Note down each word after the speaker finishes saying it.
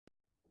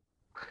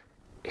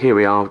Here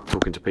we are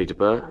talking to Peter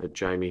Burr at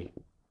Jamy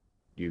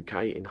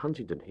UK in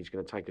Huntingdon. He's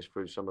going to take us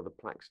through some of the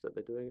plaques that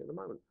they're doing at the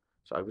moment.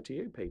 So over to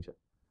you, Peter.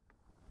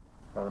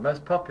 Well, the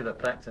most popular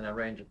plaques in our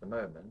range at the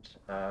moment,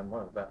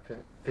 one of about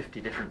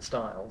 50 different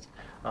styles,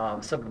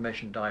 are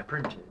sublimation die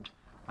printed,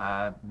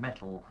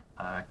 metal,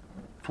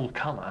 full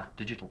colour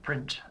digital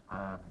print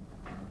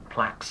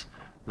plaques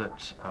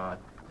that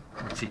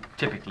we see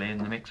typically in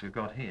the mix we've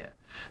got here.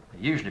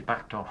 They're usually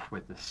backed off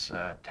with this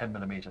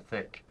 10mm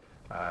thick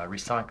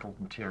recycled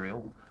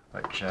material,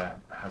 which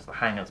has the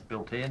hangers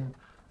built in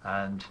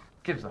and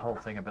gives the whole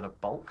thing a bit of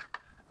bulk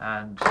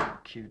and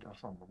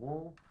kudos on the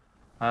wall.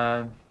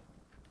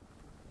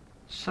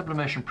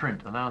 Sublimation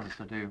print allows us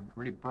to do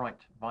really bright,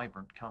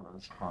 vibrant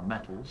colours on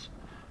metals.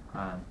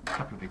 A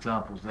couple of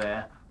examples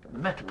there. But the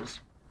metals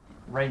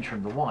range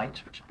from the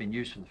white, which has been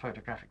used for the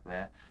photographic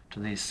there, to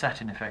these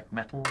satin effect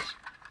metals,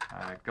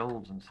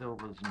 golds and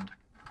silvers and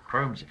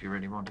chromes if you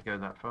really want to go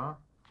that far.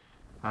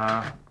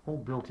 All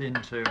built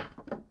into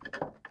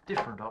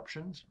different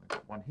options. We've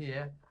got one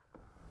here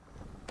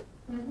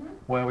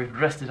where we've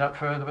dressed it up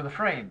further with a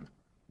frame,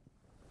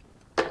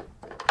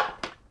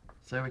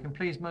 so we can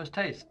please most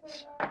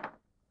tastes.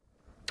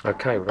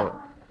 Okay, right.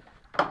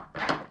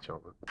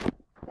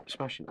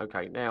 Smashing.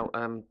 Okay, now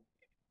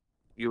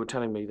you were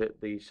telling me that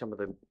some of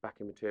the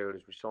backing material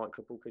is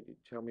recyclable. Could you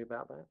tell me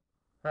about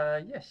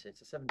that? Yes,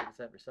 it's a 70%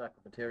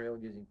 recycled material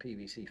using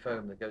PVC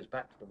foam that goes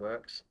back to the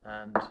works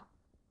and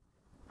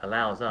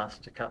allows us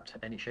to cut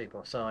any shape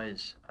or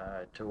size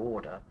to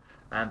order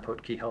and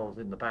put keyholes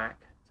in the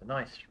back. It's a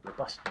nice,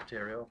 robust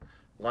material,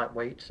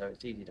 lightweight, so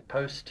it's easy to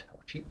post, or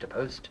cheap to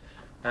post,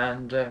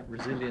 and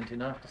resilient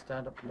enough to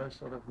stand up to most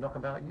sort of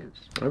knockabout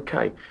use.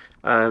 Okay,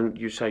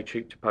 you say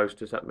cheap to post.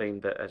 Does that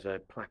mean that as a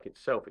plaque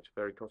itself it's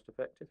very cost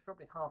effective? It's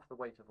probably half the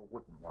weight of a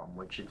wooden one,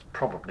 which is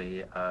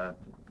probably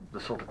the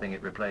sort of thing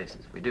it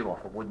replaces. We do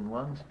offer wooden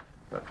ones,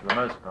 but for the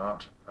most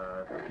part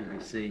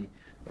PVC,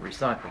 the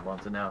recycled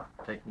ones are now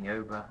taking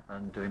over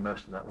and doing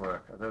most of that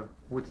work, although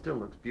wood still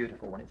looks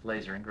beautiful when it's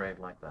laser engraved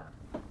like that.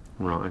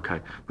 Right, okay,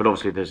 but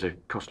obviously there's a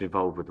cost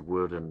involved with the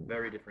wood and...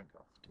 Very different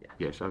cost.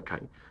 Yes, okay.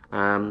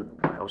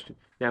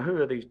 Now,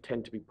 who are these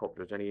tend to be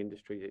popular? Is any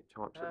industry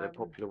types that they're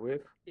popular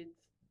with? It's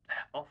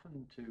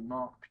often to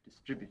mark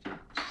distributors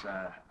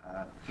for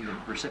the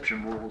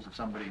reception walls of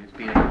somebody who's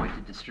been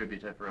appointed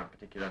distributor for a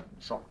particular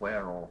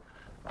software or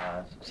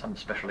some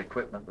special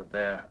equipment that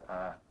they're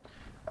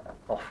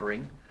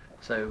offering.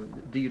 So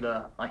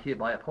dealer, I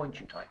hereby appoint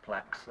you type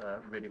plaques,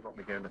 really what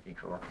we go looking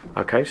for.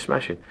 Okay,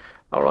 smashing.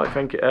 All right,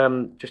 thank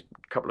you. Just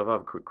a couple of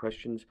other quick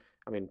questions.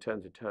 I mean, in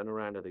terms of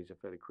turnaround, are these a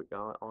fairly quick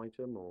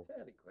item or?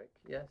 Fairly quick,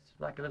 yes.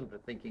 Like a little bit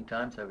of thinking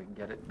time so we can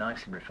get it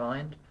nice and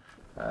refined.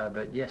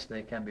 But yes,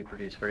 they can be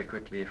produced very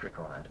quickly if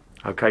required.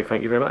 Okay,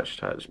 thank you very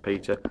much. That's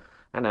Peter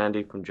and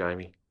Andy from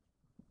Jamy.